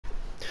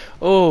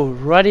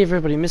Alrighty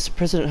everybody, Mr.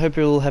 President, hope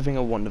you're all having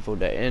a wonderful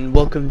day, and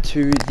welcome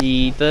to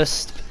the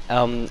first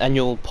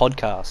annual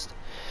podcast.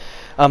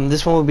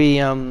 This one will be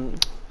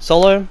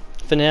solo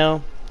for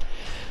now.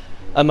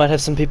 I might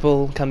have some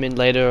people come in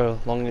later,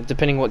 along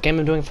depending on what game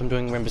I'm doing. If I'm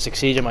doing Rainbow Six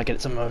Siege, I might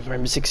get some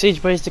Rainbow Six Siege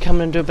buddies to come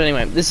in and do it. But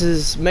anyway, this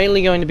is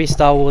mainly going to be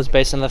Star Wars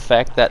based on the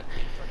fact that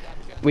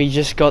we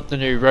just got the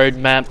new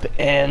roadmap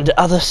and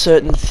other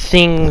certain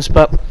things.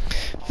 But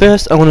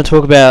first, I want to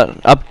talk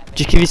about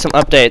just give you some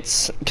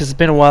updates, because it's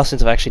been a while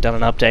since I've actually done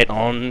an update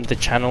on the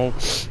channel.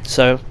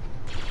 So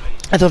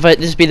I thought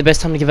this would be the best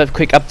time to give a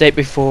quick update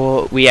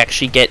before we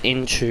actually get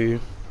into,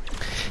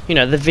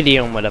 the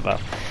video and whatever.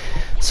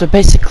 So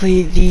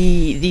basically,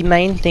 the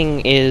main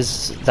thing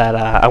is that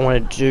I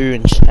want to do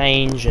and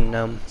change,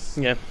 and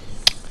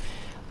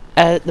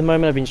at the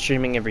moment I've been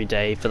streaming every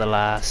day for the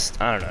last,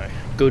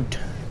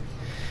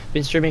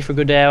 been streaming for a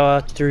good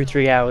hour,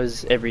 3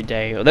 hours every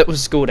day. Or that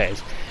was school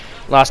days.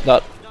 Last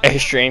night I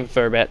streamed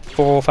for about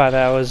 4 or 5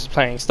 hours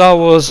playing Star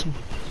Wars,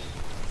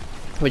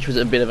 which was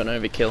a bit of an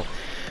overkill.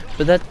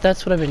 But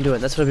that's what I've been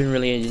doing. That's what I've been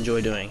really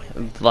enjoy doing.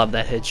 Love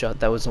that headshot.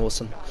 That was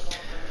awesome.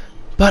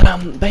 But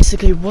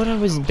basically what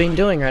been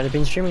doing, right? I've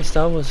been streaming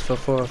Star Wars for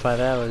 4 or 5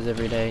 hours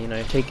every day.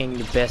 Taking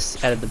the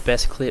best out of the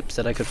best clips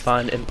that I could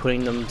find and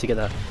putting them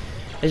together.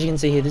 As you can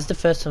see here, this is the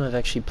first time I've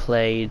actually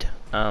played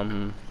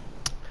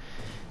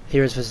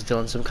Heroes vs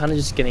Villains, so I'm kind of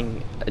just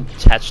getting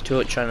attached to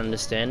it, trying to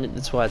understand it.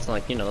 That's why it's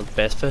not, the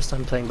best. First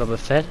time playing Boba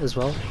Fett as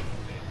well.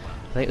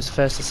 I think it was the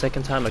first or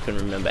second time, I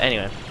couldn't remember.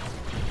 Anyway,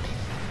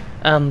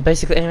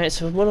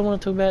 so what I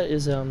want to talk about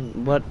is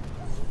what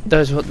the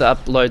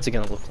uploads are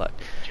going to look like.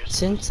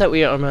 Since that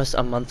we are almost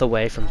a month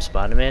away from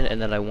Spider-Man, and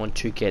that I want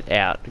to get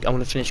out, I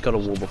want to finish God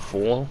of War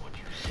before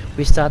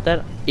we start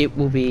that. It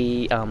will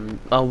be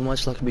I'll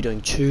most likely be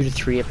doing 2 to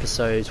 3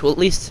 episodes. Well, at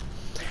least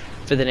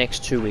for the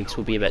next 2 weeks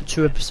will be about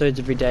 2 episodes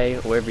every day,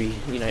 or every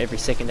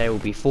second day will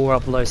be 4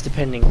 uploads,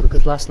 depending,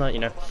 because last night,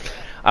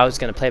 I was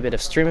going to play a bit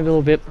of stream a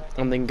little bit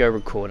and then go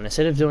record, and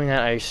instead of doing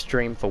that I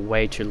streamed for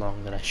way too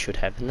long than I should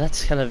have, and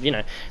that's kind of,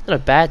 not a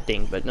bad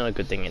thing, but not a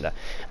good thing either.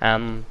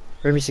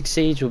 Rainbow Six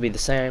Siege will be the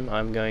same.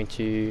 I'm going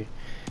to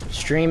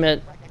stream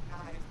it.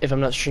 If I'm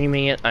not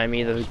streaming it, I'm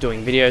either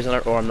doing videos on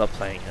it or I'm not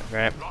playing it,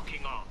 right?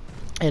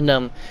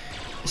 And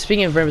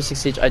speaking of Rainbow Six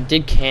Siege, I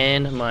did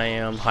can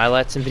my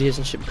highlights and videos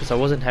and shit, because I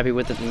wasn't happy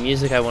with it. The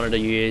music I wanted to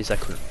use I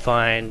couldn't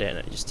find, and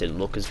it just didn't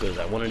look as good as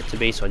I wanted it to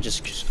be, so I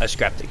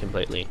scrapped it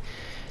completely.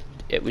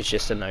 It was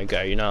just a no-go,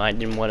 I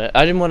didn't want to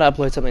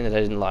upload something that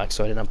I didn't like,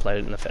 so I didn't upload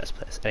it in the first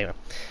place. Anyway,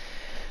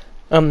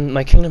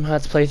 my Kingdom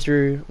Hearts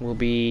playthrough will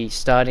be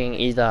starting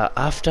either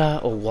after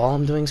or while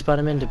I'm doing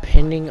Spider-Man,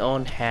 depending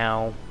on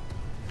how,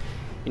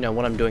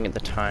 what I'm doing at the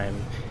time,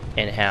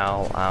 and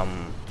how, how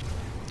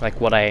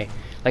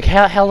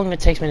long it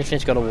takes me to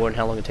finish God of War, and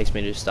how long it takes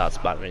me to start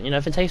Spider-Man.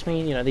 If it takes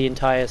me, the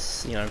entire,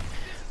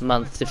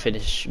 month to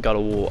finish God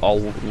of War,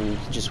 I'll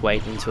just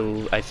wait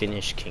until I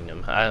finish wait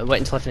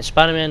until I finish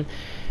Spider-Man,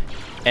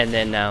 and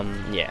then,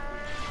 yeah.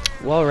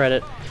 While we're at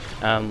it,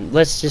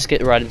 let's just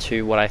get right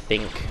into what I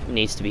think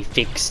needs to be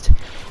fixed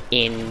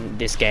in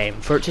this game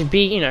for it to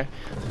be,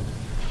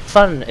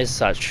 fun as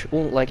such,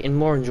 and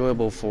more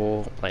enjoyable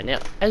for play. Now,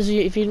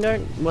 if you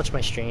don't watch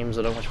my streams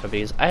or don't watch my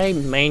videos, I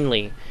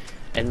mainly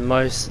and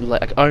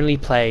only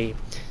play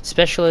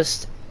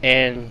Specialist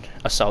and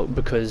Assault,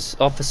 because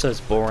Officer is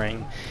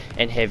boring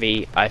and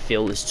Heavy I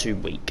feel is too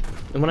weak.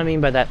 And what I mean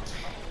by that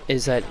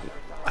is that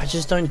I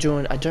just don't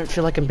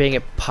feel like I'm being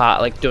a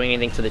part, doing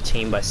anything for the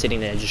team by sitting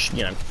there just,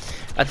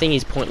 I think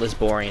he's pointless,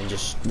 boring, and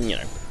just,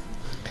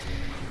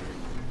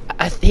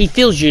 he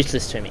feels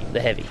useless to me, the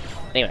Heavy.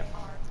 Anyway,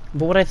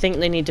 but what I think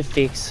they need to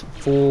fix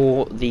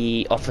for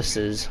the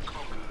officers,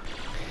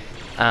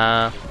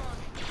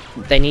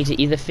 they need to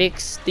either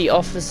fix the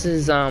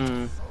officers, so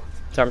I'm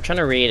trying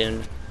to read,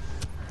 and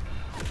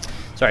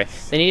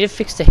they need to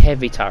fix the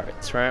heavy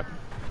turrets, right?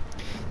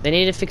 They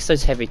need to fix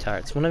those heavy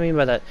turrets. What I mean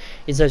by that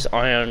is those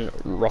iron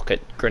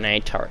rocket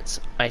grenade turrets.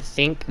 I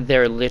think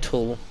they're a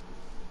little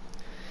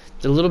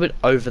bit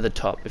over the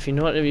top. If you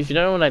don't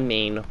know what I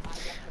mean,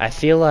 I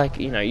feel like,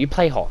 you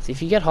play Hoth.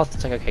 If you get Hoth,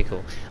 it's like, okay,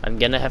 cool. I'm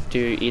gonna have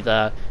to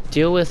either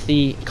deal with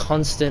the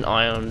constant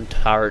iron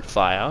turret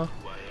fire,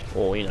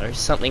 or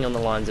something on the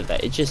lines of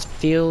that. It just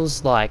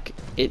feels like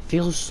if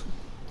you're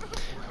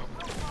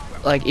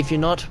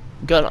not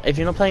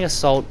playing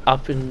Assault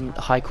up in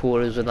high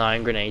quarters with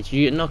iron grenades,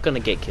 you're not gonna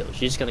get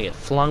kills. You're just gonna get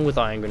flung with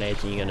iron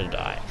grenades and you're gonna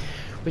die,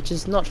 which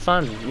is not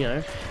fun.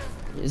 It's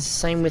the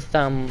same with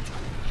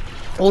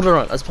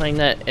Alderaan. I was playing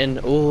that, and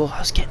I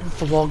was getting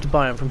flogged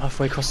by him from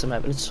halfway across the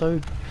map, and it's so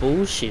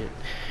bullshit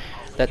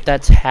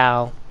that's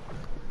how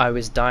I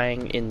was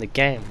dying in the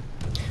game.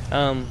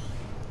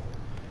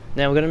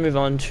 Now we're going to move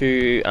on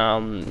to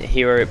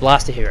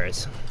Blaster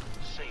Heroes.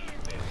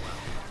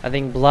 I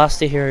think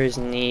Blaster Heroes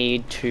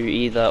need to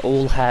either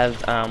all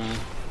have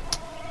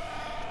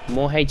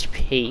more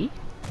HP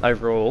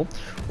overall,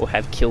 or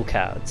have kill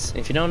cards.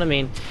 If you know what I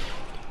mean,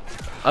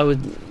 I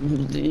would,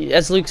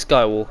 as Luke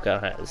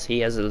Skywalker has, he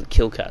has a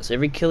kill card. So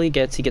every kill he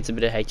gets a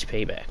bit of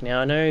HP back.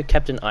 Now I know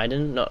Captain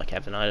Iden, not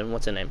Captain Iden,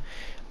 what's her name?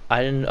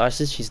 Iden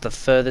Isis, she's the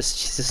furthest,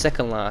 she's the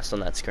second last on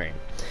that screen.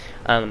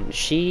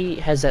 She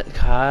has that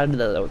card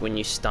that when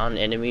you stun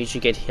enemies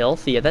you get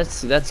health. Yeah,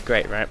 that's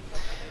great, right?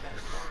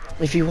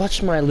 If you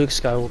watch my Luke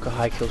Skywalker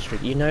high kill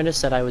streak, you notice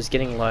that I was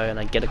getting low and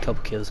I'd get a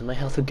couple kills and my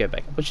health would go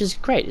back, which is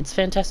great. It's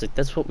fantastic.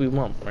 That's what we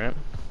want, right?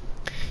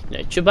 You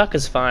know,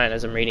 Chewbacca's fine,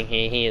 as I'm reading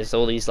here. He has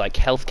all these like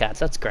health cards.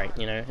 That's great.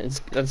 You know,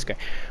 that's great.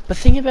 But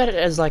think about it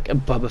as like a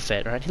Boba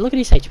Fett, right? Look at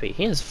his HP.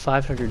 He has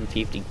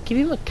 550. Give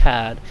him a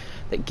card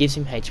that gives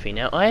him HP.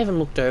 Now, I haven't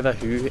looked over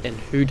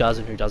who does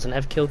and who doesn't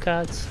have kill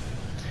cards,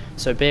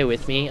 so bear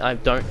with me. I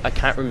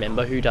can't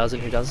remember who does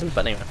and who doesn't.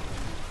 But anyway,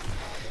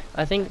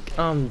 I think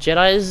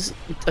Jedi's,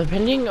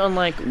 depending on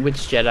like which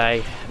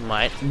Jedi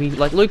might be,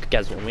 like Luke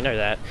gets one, we know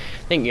that.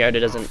 I think Yoda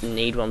doesn't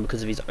need one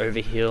because of his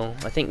overheal.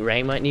 I think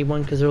Rey might need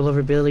one because all of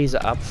her abilities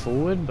are up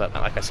forward, but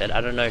like I said,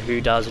 I don't know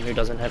who does and who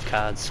doesn't have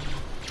cards.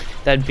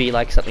 That'd be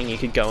like something you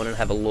could go in and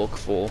have a look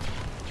for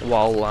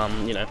while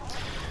you know,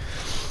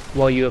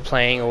 while you were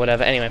playing or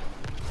whatever. Anyway,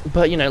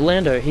 but you know,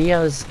 Lando, he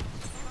has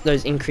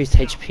those increased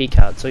HP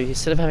cards, so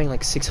instead of having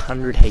like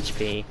 600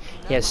 HP,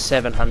 he has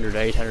 700,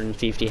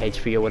 850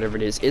 HP or whatever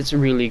it is. It's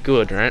really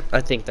good, right? I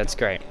think that's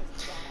great.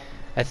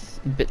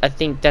 But I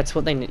think that's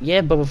what they need.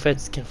 Yeah, Boba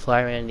Fett can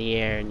fly around in the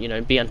air and, you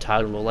know, be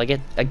untargetable.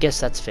 I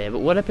guess that's fair, but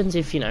what happens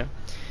if, you know,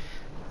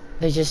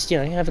 they just, you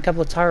know, have a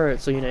couple of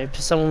turrets, or, you know,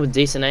 someone with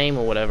decent aim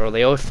or whatever, or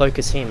they all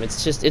focus him?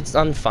 It's just, it's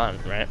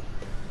unfun, right?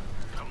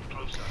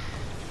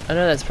 I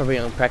know that's probably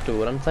unpractical,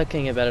 but I'm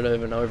thinking about it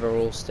over an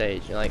overall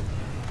stage, like,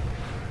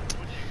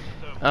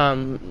 you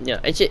know,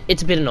 it's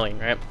a bit annoying,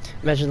 right?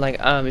 Imagine like,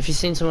 if you've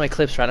seen some of my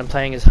clips, right, I'm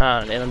playing as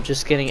Han, and I'm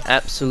just getting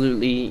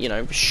absolutely, you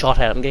know, shot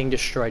at, I'm getting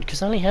destroyed,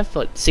 because I only have,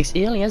 like,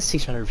 he only has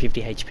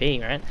 650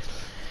 HP, right?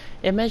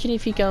 Imagine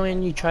if you go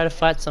in, you try to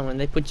fight someone,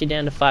 they put you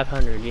down to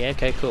 500, yeah,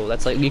 okay, cool,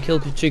 that's like, you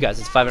kill 2 guys,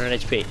 it's 500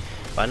 HP,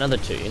 by another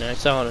 2, you know,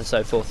 so on and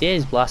so forth. Yeah,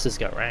 his blasters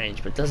got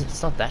range, but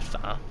it's not that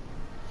far.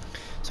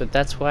 So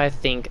that's why I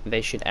think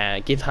they should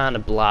give Han a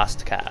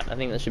blast card. I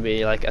think that should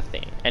be, like, a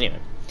thing. Anyway.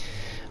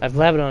 I've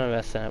blabbered on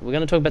about that. We're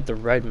going to talk about the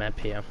roadmap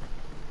here,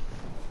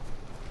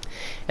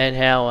 and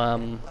how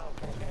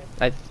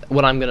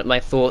my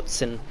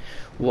thoughts and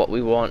what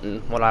we want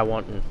and what I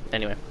want. And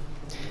anyway,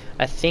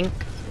 I think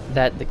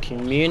that the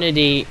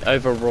community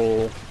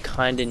overall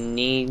kind of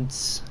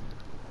needs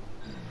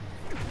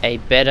a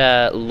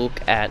better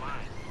look at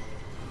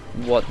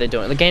what they're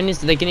doing. The game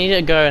needs, they need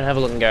to go and have a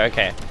look and go,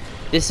 okay,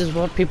 this is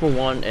what people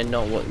want and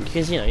not what,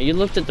 because you know, you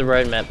looked at the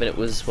roadmap and it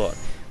was what,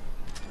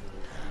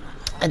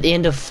 at the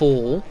end of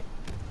fall,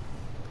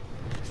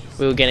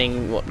 we were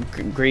getting, what,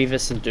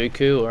 Grievous and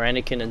Dooku, or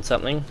Anakin and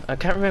something. I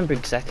can't remember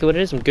exactly what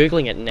it is, I'm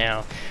googling it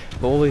now.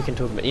 But what we can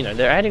talk about, you know,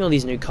 they're adding all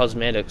these new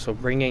cosmetics, or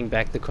bringing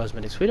back the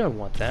cosmetics. We don't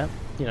want that.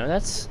 You know,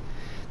 that's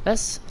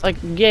like,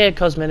 yeah,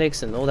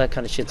 cosmetics and all that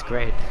kind of shit's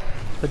great.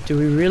 But do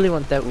we really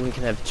want that when we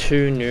can have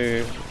 2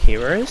 new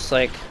heroes?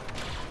 Like,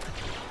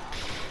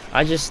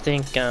 I just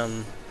think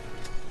it's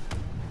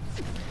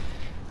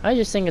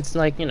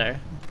like, you know, a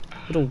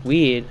little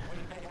weird.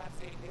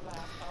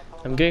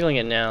 I'm googling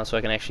it now so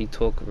I can actually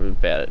talk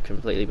about it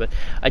completely, but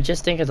I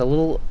just think it's a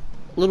little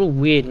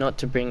weird not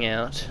to bring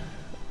out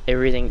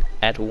everything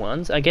at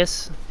once. I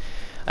guess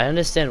I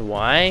understand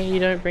why you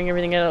don't bring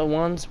everything out at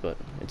once, but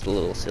it's a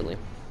little silly.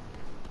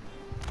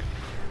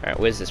 Alright,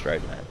 where's this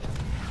roadmap?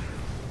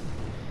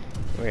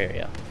 Where are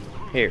you?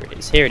 Here it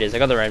is. Here it is. I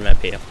got the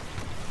roadmap here.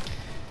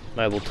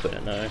 Mobile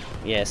Twitter, no.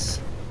 Yes.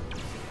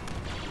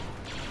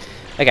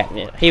 Okay,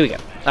 yeah, here we go.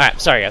 Alright,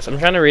 sorry guys, I'm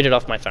trying to read it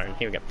off my phone.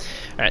 Here we go.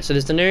 Alright, so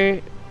there's the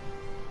new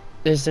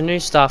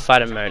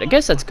Starfighter mode. I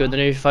guess that's good, the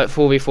new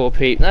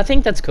 4v4P. I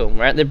think that's cool,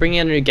 right? They're bringing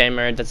out a new game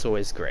mode, that's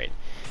always great.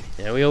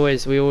 You know, we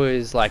always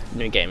like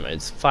new game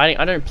modes. Fighting,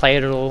 I don't play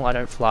it at all, I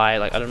don't fly,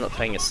 like, I'm not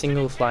playing a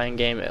single flying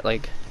game,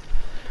 like,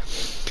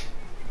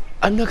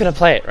 I'm not gonna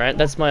play it, right?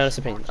 That's my honest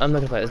opinion. I'm not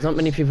gonna play it. There's not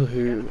many people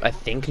who I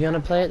think are gonna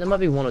play it. There might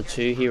be 1 or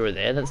 2 here or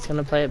there that's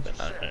gonna play it, but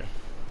I don't know.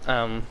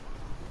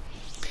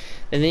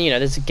 And then, you know,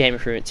 there's a game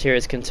improvements.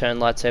 Heroes can turn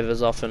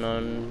lightsabers off and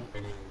on.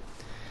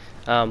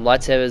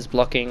 Lightsabers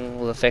blocking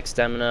will affect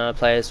stamina,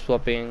 players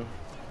swapping.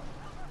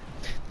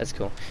 That's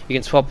cool. You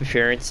can swap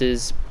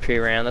appearances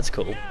pre-round, that's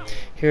cool.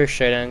 Hero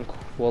showdown,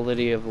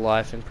 quality of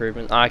life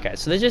improvement. Okay,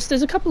 so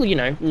there's a couple of, you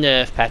know,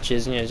 nerf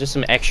patches, you know, just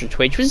some extra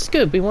tweaks, which is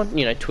good. We want,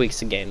 you know, tweaks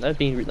to game.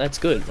 That's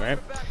good, right?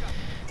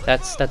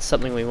 That's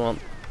something we want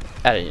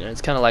added, you know.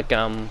 It's kind of like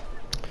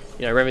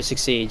you know, Rainbow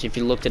Six Siege, if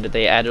you looked at it,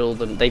 they added all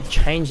them, they've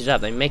changed it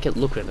up, they make it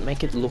look good, they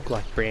make it look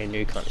like brand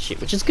new kind of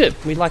shit, which is good.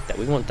 We like that,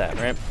 we want that,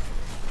 right?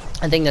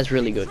 I think that's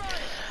really good.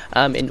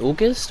 In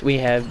August, we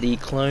have the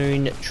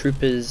Clone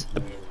Troopers.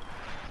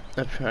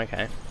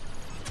 Okay.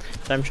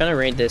 So I'm trying to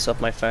read this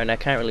off my phone, I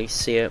can't really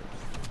see it.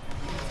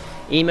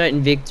 Emote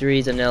and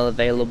victories are now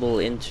available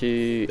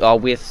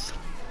with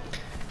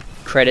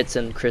credits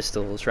and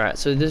crystals, right?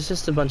 So there's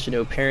just a bunch of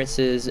new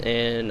appearances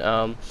and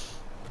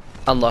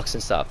unlocks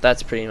and stuff.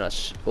 That's pretty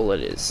much all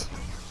it is.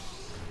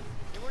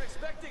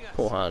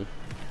 Poor Han.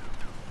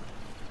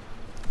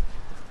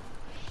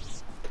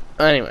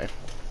 Anyway,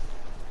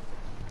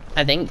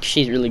 I think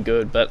she's really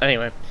good, but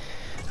anyway,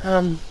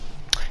 and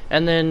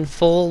then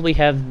fall we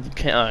have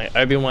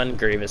Obi-Wan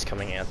Grievous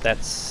coming out.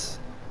 That's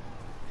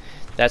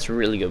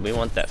really good. We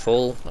want that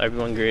fall.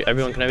 Obi-Wan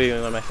Kenobi being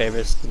one of my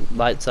favorites.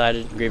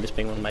 Light-sided, Grievous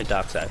being one of my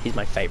dark side. He's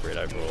my favorite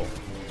overall.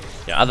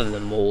 Other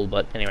than Maul,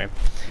 but anyway,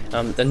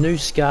 the new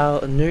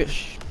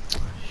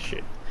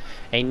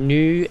a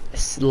new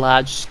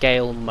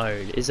large-scale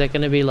mode. Is that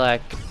going to be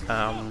like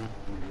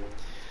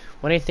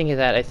when I think of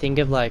that, I think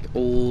of like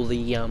all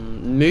the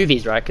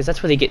movies, right? Because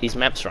that's where they get these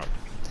maps from.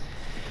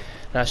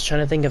 And I was trying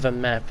to think of a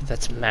map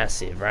that's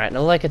massive, right? And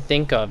all I could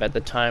think of at the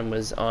time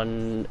was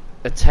on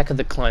Attack of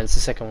the Clones,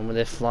 the second one, where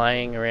they're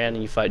flying around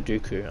and you fight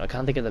Dooku. I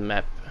can't think of the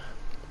map.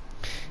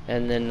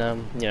 And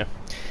then,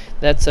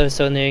 that's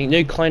also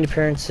new clone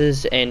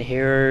appearances and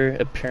hero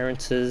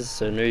appearances,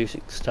 so new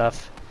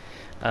stuff.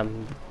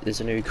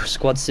 There's a new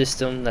squad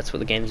system. That's what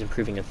the game's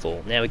improving it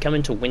for. Now we come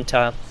into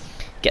winter.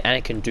 Get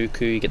Anakin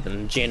Dooku, get the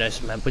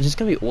Geonosis map, which is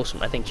going to be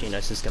awesome. I think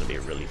Geonosis is going to be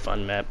a really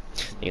fun map. I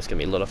think it's going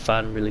to be a lot of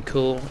fun, really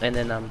cool. And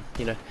then,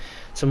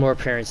 some more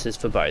appearances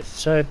for both.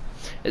 So,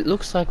 it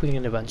looks like we're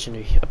getting a bunch of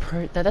new...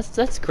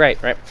 that's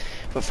great, right?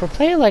 But for a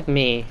player like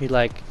me, who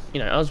I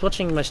was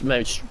watching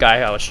my guy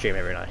I was stream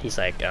every night. He's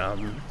like,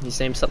 his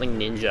name's something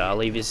Ninja. I'll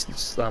leave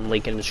his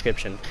link in the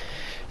description.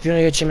 If you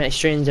want to go check him out, he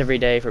streams every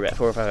day for about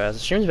 4 or 5 hours.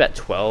 He streams about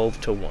 12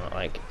 to 1.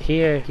 Like,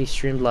 here, he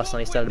streamed last night.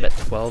 He started about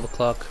 12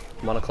 o'clock.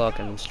 1 o'clock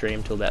and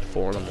stream till about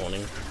 4 in the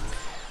morning,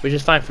 which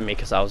is fine for me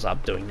because I was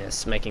up doing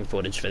this, making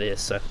footage for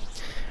this. So,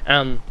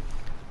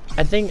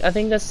 I think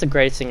that's the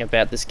greatest thing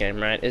about this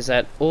game, right? Is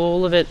that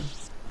all the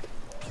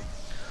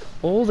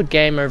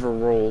game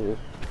overall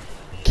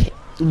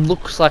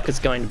looks like it's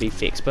going to be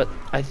fixed, but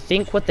I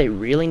think what they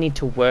really need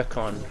to work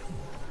on,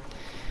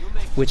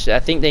 which I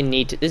think they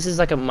need to, this is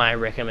like my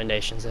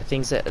recommendations, the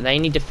things that they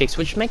need to fix,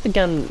 which make the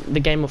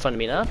game more fun to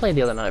me. And I played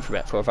the other night for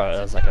about 4 or 5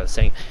 hours, like I was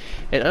saying.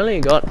 It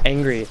only got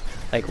angry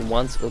like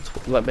once or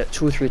about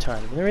 2 or 3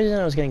 times. And the reason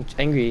I was getting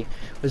angry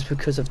was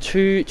because of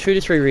two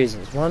to three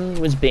reasons. One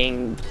was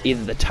being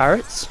either the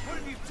turrets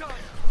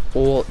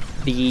or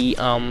the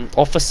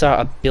officer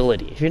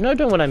ability. If you know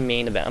what I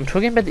mean about, I'm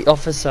talking about the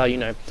officer,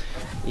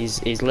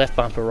 his left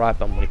bumper, right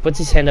bumper. When he puts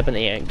his hand up in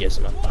the air and gives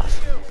him a buff.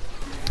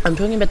 I'm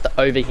talking about the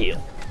overheal.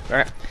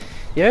 Right,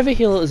 the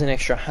overheal is an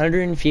extra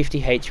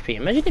 150 HP.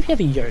 Imagine if you have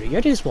a Yoda.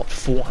 Yoda is what,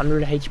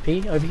 400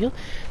 HP overheal?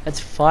 That's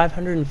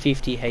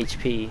 550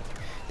 HP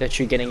that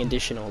you're getting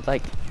additional.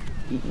 Like,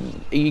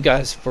 are you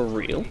guys for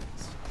real?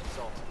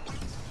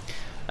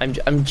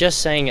 I'm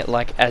just saying it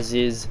like as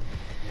is.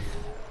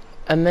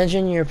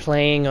 Imagine you're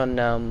playing on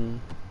I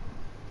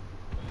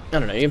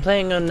don't know, you're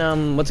playing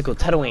on what's it called,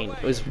 Tatooine.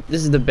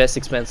 This is the best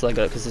expense I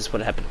got because this is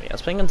what happened to me. I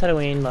was playing on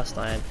Tatooine last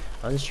night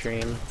on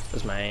stream. It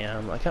was my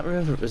I can't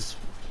remember if it was.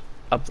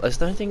 I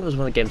don't think it was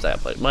one of the games I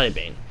uploaded. It might have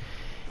been.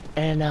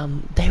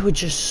 And they were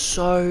just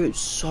so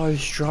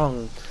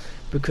strong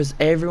because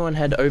everyone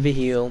had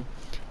overheal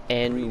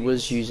and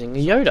was using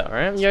Yoda,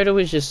 right? Yoda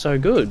was just so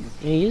good.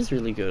 He is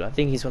really good. I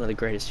think he's one of the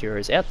greatest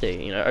heroes out there.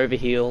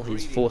 Overheal,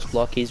 his force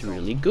block, he's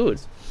really good.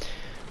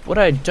 What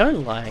I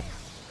don't like...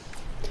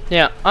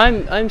 Now,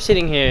 I'm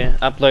sitting here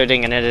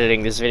uploading and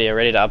editing this video,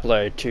 ready to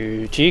upload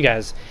to you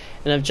guys.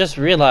 And I've just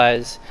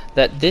realized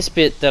that this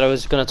bit that I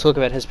was going to talk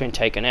about has been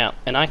taken out,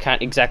 and I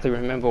can't exactly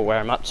remember where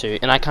I'm up to,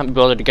 and I can't be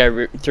bothered to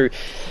go through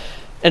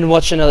and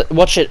watch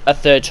it a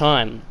third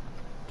time.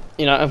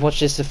 I've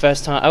watched this the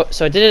first time,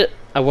 so I did it,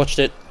 I watched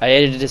it, I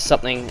edited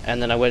something,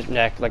 and then I went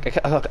back,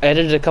 I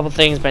edited a couple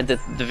things, made the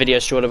video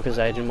shorter because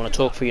I didn't want to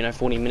talk for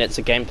 40 minutes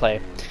of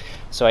gameplay,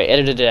 so I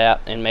edited it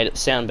out and made it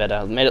sound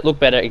better, made it look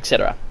better,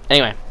 etc.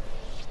 Anyway.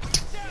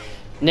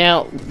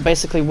 Now,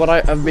 basically,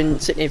 I've been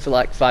sitting here for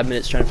like 5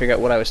 minutes trying to figure out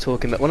what I was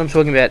talking about. What I'm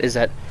talking about is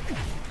that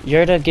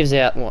Yoda gives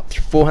out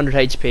 400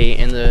 HP,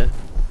 and the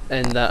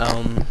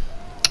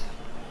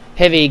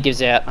heavy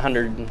gives out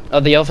 100.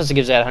 Oh, the officer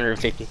gives out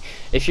 150.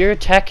 If you're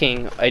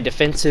attacking a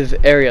defensive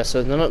area,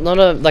 so not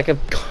like a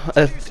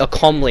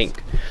comm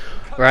link,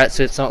 right?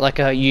 So it's not like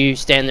you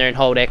stand there and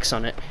hold X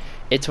on it.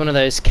 It's one of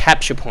those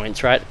capture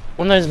points, right?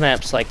 One of those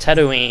maps like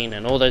Tatooine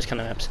and all those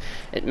kind of maps.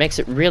 It makes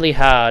it really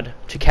hard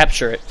to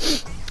capture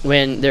it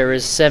when there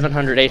is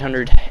 700,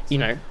 800,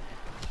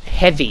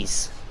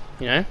 heavies,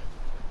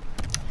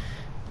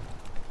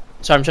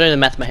 So I'm showing the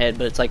math in my head,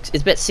 but it's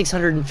about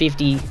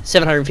 650,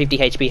 750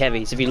 HP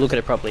heavies if you look at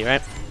it properly,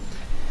 right?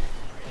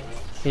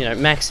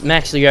 Max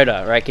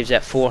Yoda, right, gives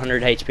out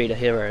 400 HP to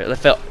hero,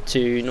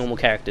 to normal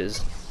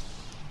characters.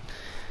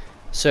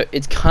 So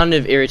it's kind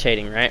of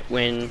irritating, right,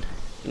 when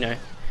you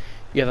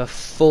have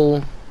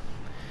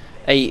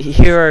a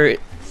hero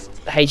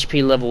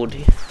HP leveled,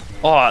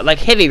 like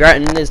heavy, right,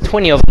 and there's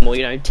 20 of them,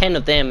 or 10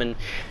 of them, and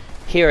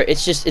hero,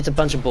 it's a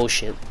bunch of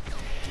bullshit.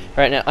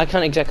 Right now, I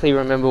can't exactly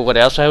remember what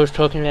else I was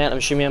talking about. I'm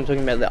assuming I'm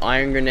talking about the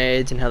iron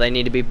grenades and how they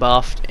need to be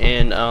buffed,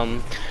 and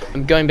I'm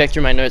going back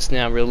through my notes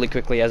now really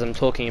quickly as I'm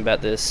talking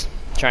about this,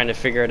 trying to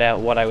figure it out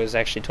what I was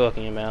actually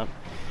talking about.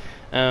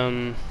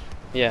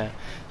 Yeah,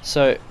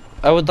 so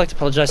I would like to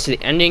apologize to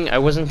the ending. I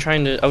was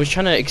trying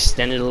to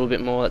extend it a little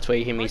bit more. That's why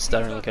you hear me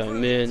stuttering and going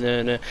meh,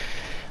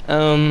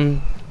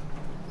 no.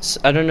 So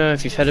I don't know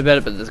if you've heard about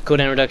it, but the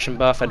cooldown reduction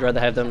buff, I'd rather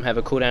have them have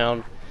a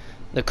cooldown.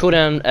 The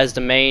cooldown as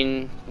the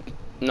main,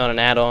 not an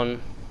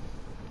add-on.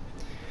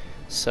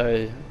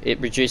 So it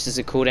reduces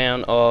the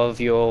cooldown of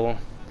your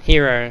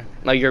hero,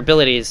 like your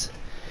abilities,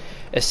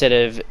 instead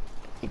of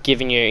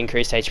giving you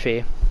increased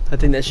HP. I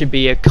think that should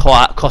be a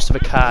cost of a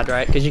card,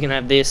 right? Because you can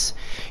have this,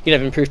 you can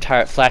have improved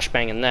turret,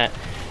 flashbang, and that,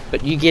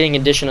 but you getting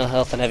additional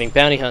health and having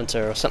bounty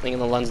hunter or something in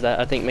the lines that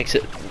I think makes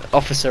it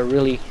officer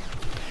really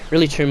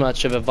too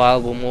much of a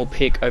viable more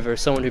pick over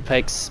someone who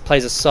plays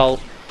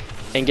assault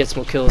and gets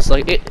more kills.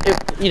 Like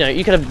you know,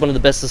 you could have one of the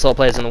best assault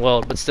players in the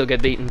world, but still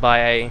get beaten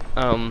by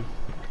an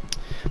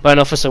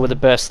officer with a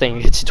burst thing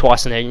who hits you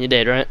twice in there and you're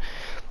dead, right?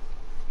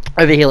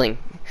 Overhealing.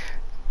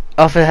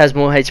 Officer has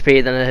more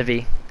HP than a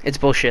heavy. It's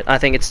bullshit. I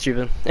think it's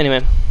stupid. Anyway,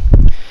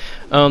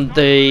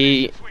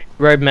 the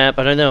roadmap,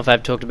 I don't know if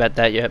I've talked about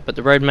that yet, but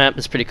the roadmap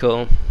is pretty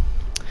cool.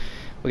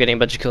 We're getting a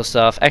bunch of cool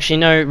stuff. Actually,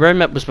 no,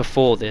 roadmap was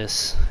before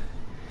this.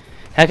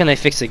 How can they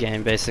fix the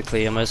game,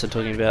 basically? I'm also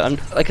talking about.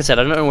 Like I said,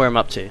 I don't know where I'm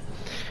up to.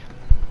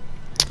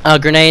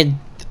 Grenade.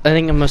 I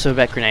think I'm also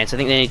about grenades. I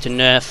think they need to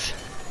nerf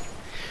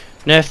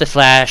the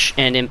flash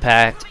and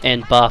impact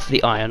and buff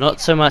the iron.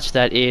 Not so much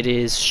that it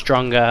is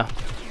stronger,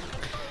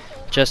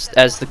 just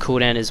as the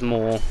cooldown is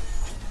more.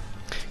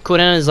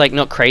 Cooldown is like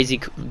not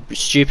crazy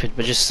stupid,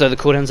 but just so the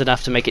cooldown's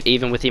enough to make it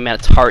even with the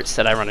amount of turrets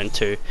that I run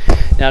into.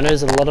 Now I know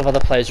there's a lot of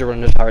other players who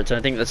run into turrets, and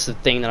I think that's the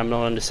thing that I'm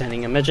not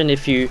understanding. Imagine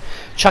if you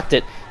chucked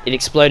it, it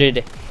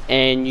exploded,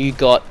 and you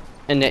got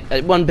a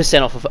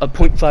 1% off of a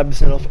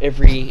 0.5% off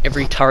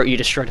every turret you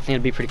destroyed. I think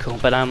it'd be pretty cool.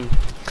 But I'm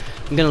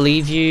gonna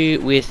leave you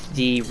with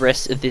the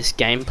rest of this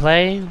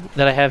gameplay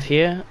that I have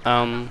here.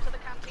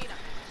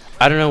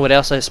 I don't know what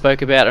else I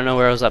spoke about, I don't know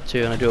where I was up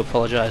to, and I do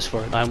apologise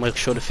for it. I'll make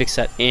sure to fix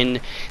that in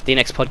the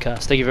next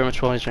podcast. Thank you very much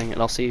for watching,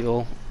 and I'll see you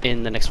all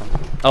in the next one.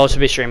 I'll also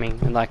be streaming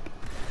in like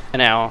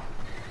an hour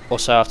or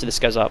so after this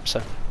goes up,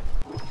 so.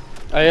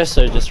 I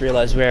also just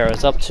realised where I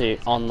was up to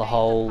on the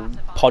whole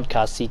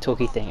podcasty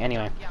talky thing.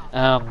 Anyway,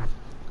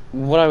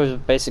 what I was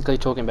basically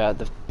talking about,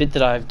 the bit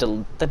that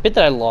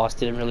I lost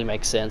didn't really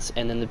make sense,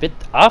 and then the bit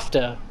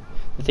after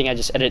the thing I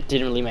just edited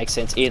didn't really make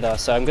sense either.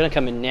 So I'm going to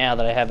come in now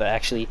that I have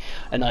actually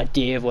an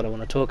idea of what I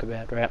want to talk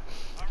about, right?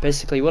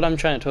 Basically, what I'm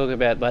trying to talk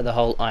about by the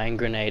whole iron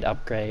grenade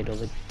upgrade, or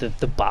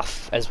the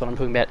buff, as what I'm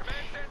talking about,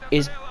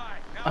 is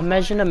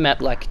imagine a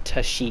map like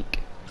Tashik,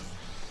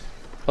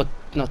 or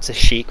not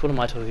Tashik, what am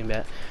I talking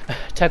about?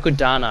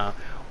 Takudana,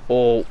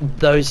 or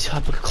those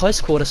type of close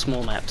quarter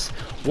small maps.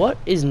 What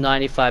is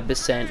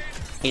 95%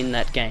 in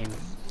that game?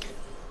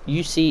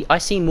 I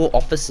see more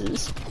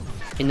officers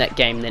in that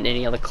game than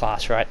any other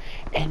class, right?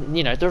 And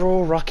you know, they're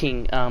all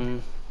rocking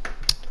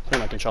put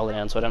my controller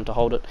down so I don't have to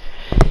hold it.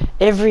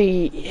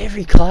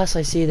 Every class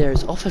I see there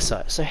is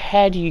officer. So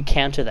how do you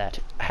counter that?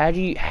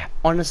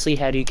 Honestly,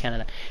 how do you counter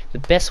that? The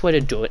best way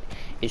to do it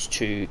is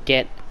to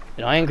get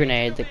an iron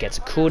grenade that gets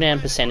a cooldown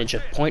percentage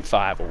of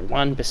 0.5 or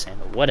 1%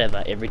 or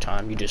whatever every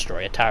time you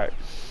destroy a turret.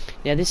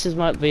 Now this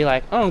might be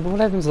like, oh, but what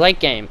happens late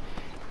game?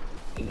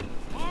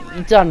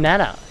 It doesn't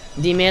matter.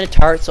 The amount of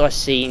turrets I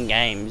see in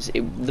games,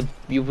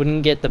 you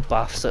wouldn't get the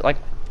buff. So like,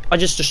 I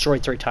just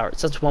destroyed 3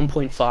 turrets. That's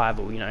 1.5,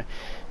 or you know,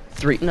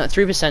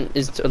 3%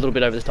 is a little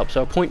bit over the top.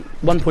 So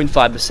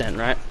 1.5%,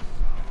 right?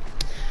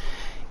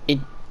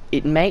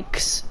 It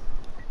makes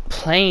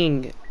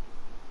playing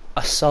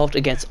assault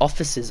against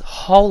officers a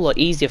whole lot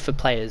easier for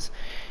players.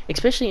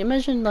 Especially,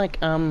 imagine like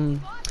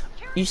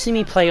you see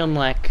me play on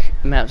like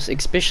maps,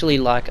 especially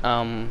like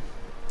sorry,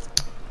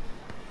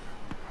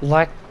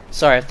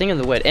 I'm thinking of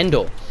the word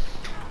Endor.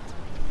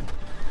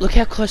 Look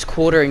how close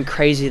quarter and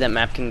crazy that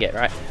map can get,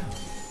 right?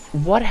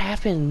 What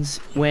happens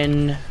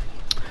when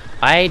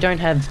I don't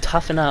have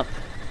toughen up?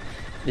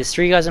 There's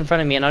 3 guys in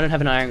front of me and I don't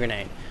have an iron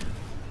grenade.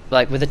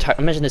 Like with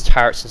imagine there's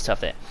turrets and stuff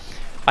there.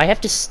 I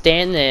have to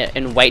stand there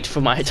and wait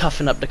for my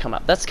toughen up to come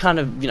up. That's kind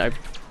of, you know,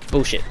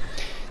 bullshit.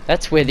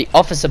 That's where the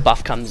officer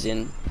buff comes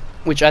in,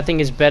 which I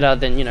think is better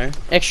than, you know,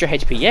 extra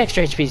HP. Yeah,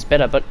 extra HP is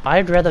better, but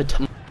I'd rather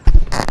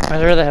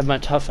have my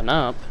toughen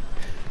up,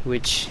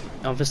 which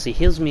obviously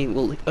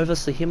will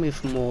obviously heal me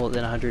for more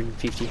than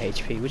 150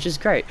 HP, which is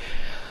great.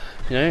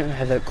 You know, I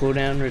have that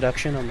cooldown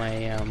reduction on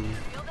my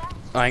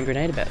iron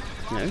grenade about,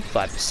 you know,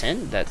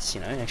 5%. That's,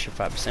 you know, an extra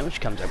 5%, which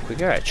comes up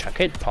quicker. I chuck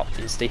it, pop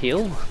insta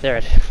heal. They're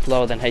at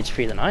lower than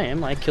HP than I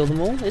am. I kill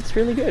them all. It's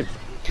really good.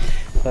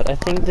 But I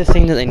think the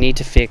thing that they need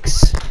to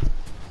fix,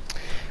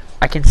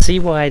 I can see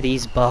why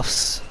these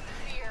buffs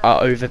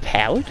are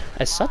overpowered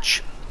as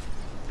such,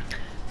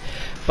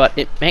 but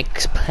it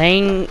makes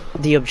playing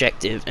the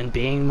objective and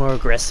being more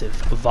aggressive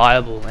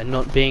viable, and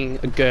not being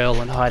a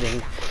girl and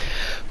hiding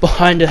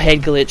behind a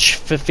head glitch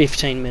for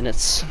 15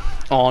 minutes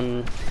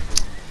on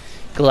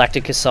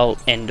Galactic Assault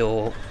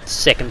or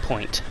second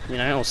point, you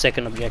know, or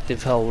second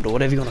objective hold, or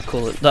whatever you want to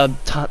call it.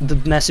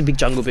 The massive big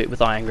jungle bit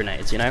with iron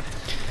grenades, you know.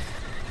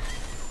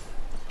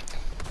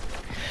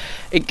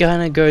 it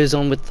kind of goes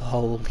on with the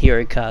whole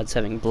hero cards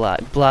having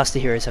blaster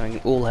heroes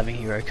all having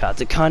hero cards.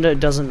 It kind of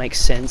doesn't make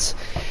sense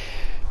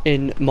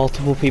in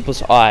multiple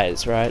people's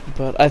eyes, right?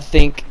 But I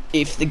think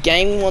if the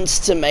game wants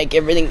to make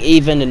everything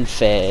even and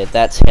fair,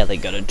 that's how they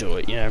gotta do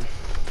it, you know?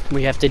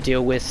 We have to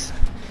deal with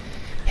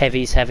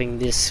heavies having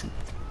this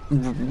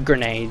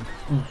grenade,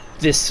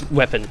 this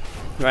weapon,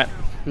 right?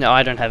 No,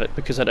 I don't have it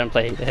because I don't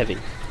play heavy.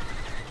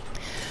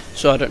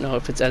 So I don't know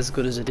if it's as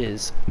good as it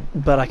is,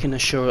 but I can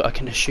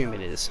assume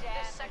it is.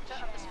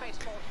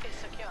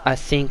 I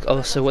think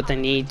also what they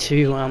need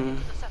to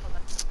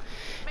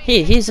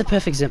here's a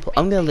perfect example.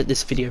 I'm gonna let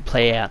this video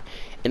play out,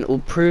 and it will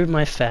prove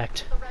my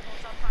fact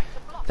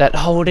that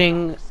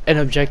holding an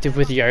objective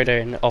with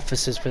Yoda and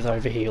officers with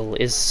overheal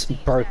is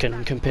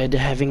broken compared to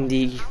having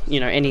the, you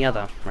know, any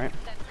other, right?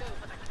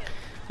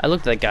 I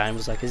looked at that guy and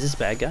was like, is this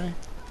bad guy?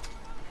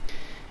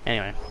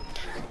 Anyway,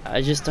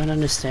 I just don't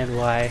understand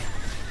why.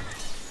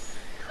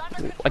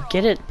 I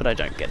get it, but I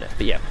don't get it.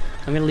 But yeah,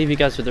 I'm gonna leave you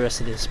guys with the rest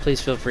of this. Please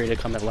feel free to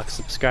comment, like,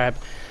 subscribe.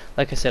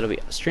 Like I said, I'll be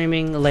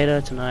streaming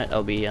later tonight.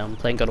 I'll be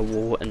playing God of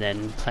War and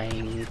then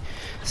playing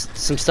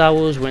some Star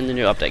Wars when the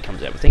new update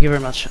comes out. But thank you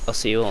very much. I'll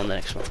see you all on the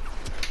next one.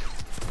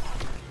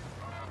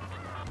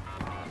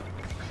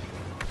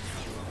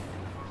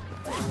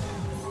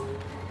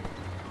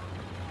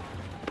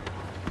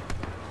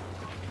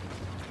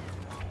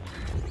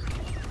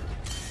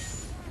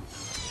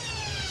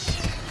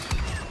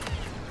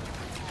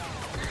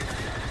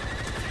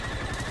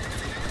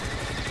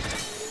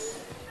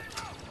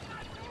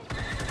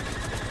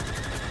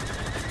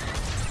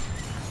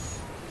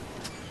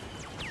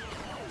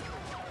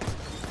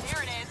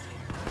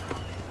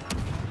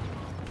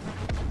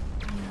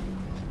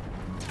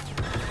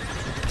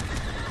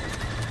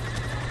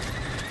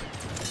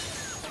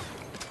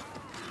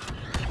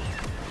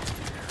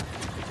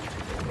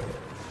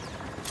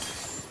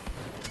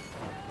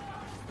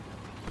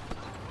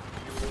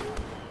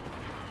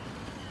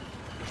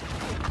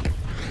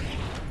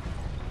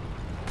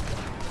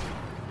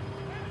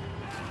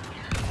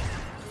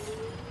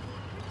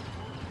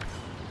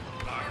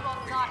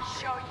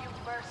 Show you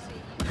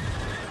mercy.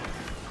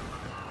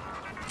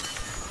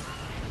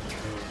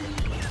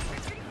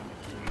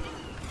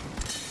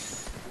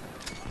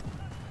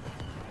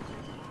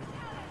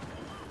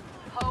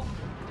 Hope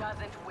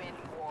doesn't win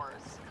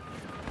wars.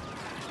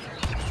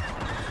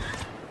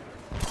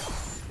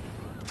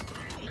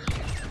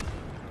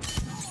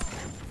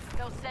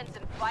 No sense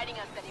in fighting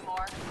us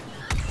anymore.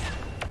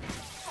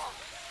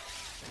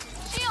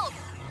 Shield!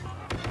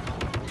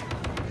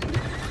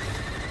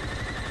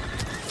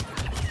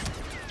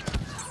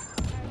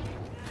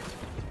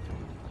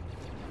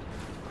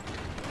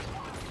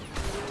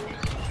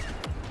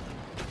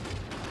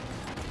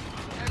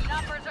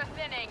 Numbers are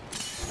thinning.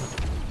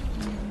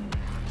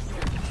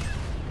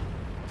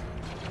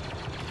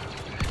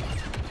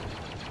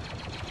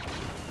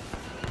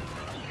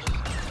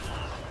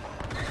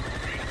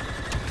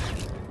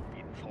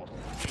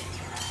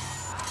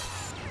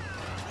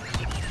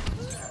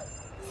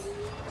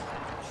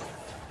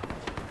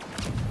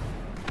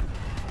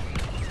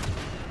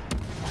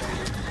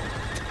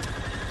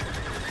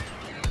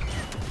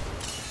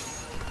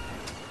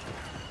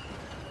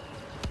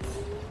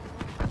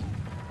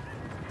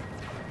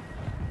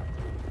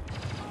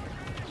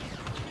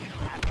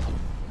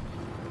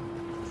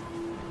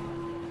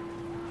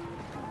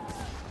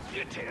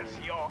 It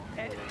is your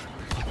end.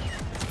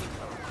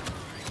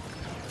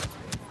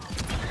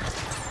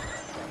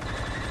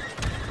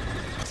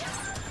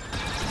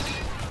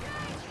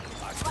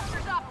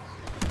 Clusters up.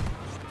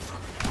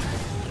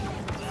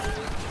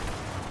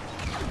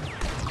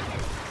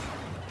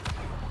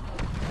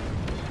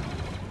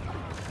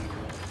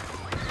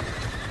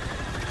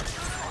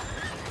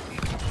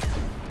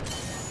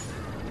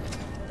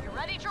 You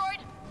ready, droid?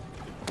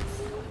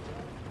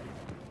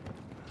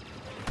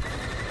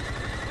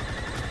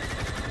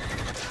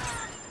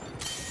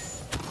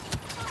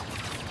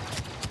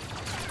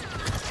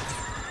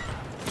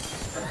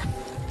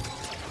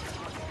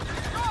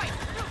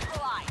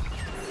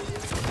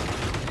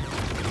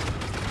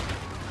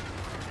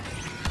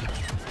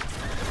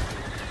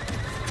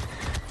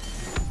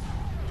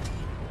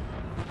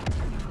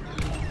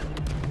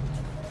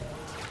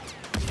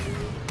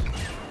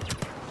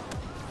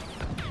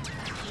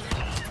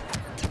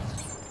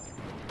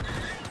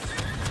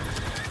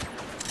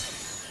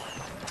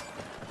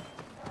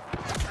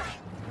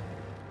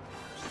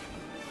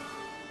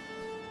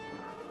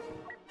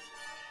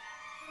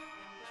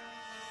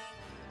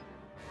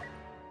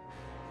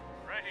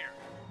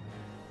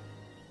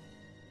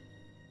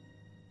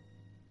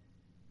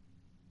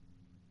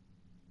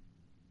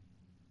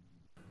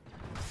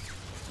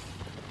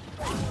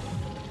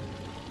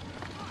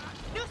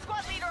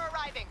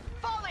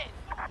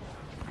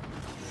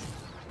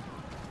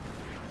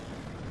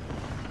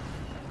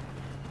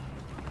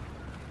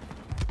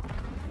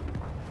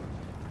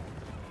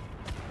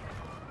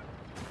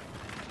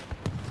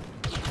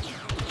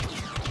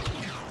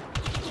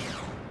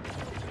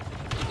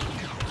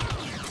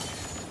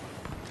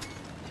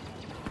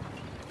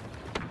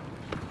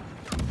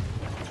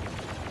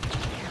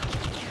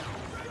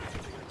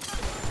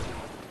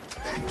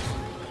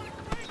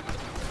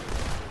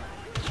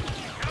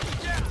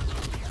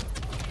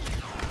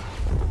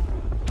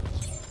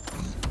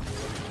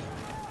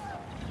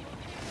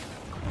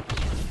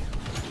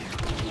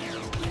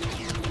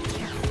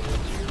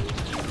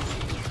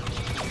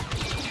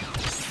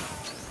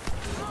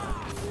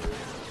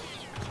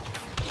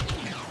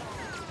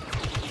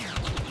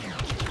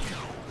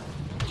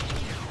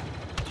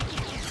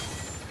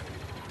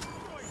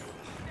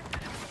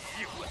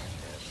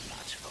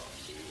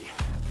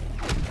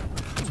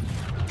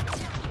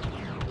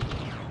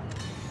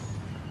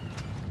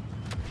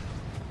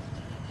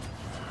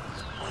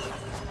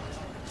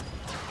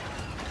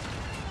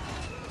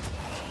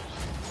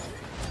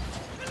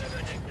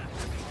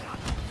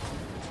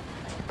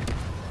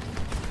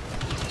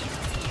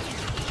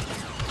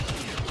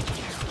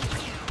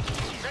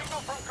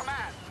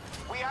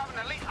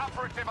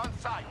 operative on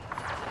site.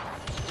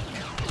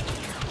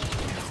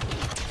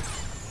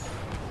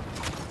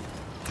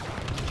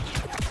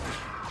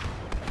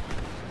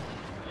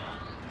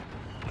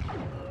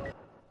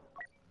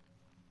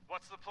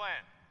 What's the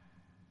plan?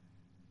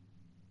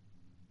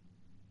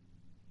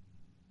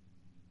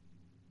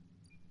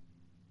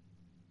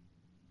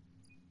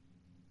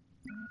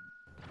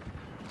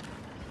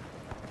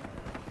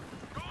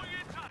 Going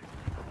in tight.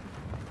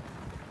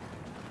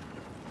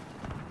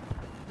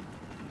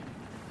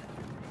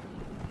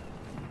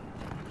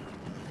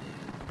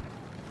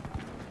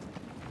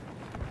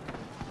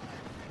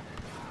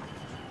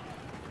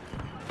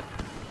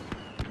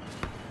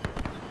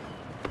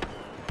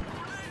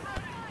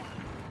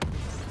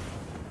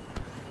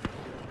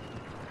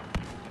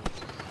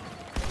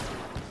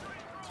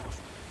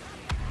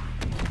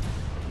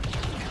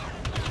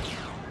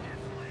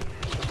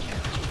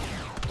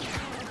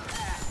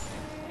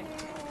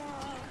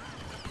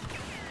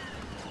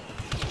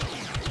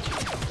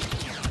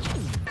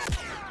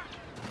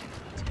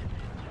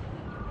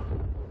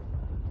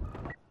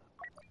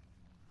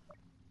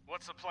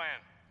 What's the plan?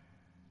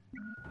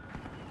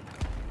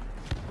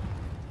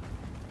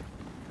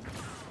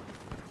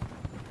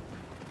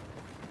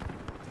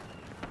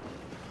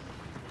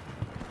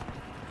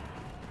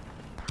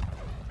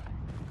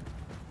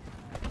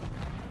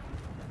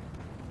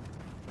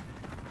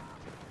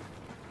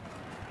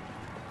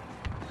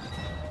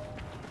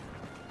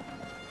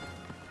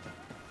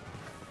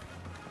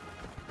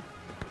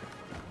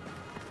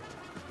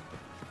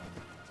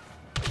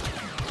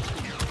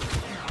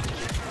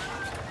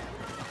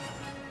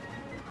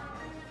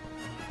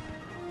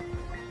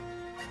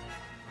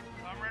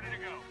 I'm ready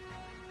to go.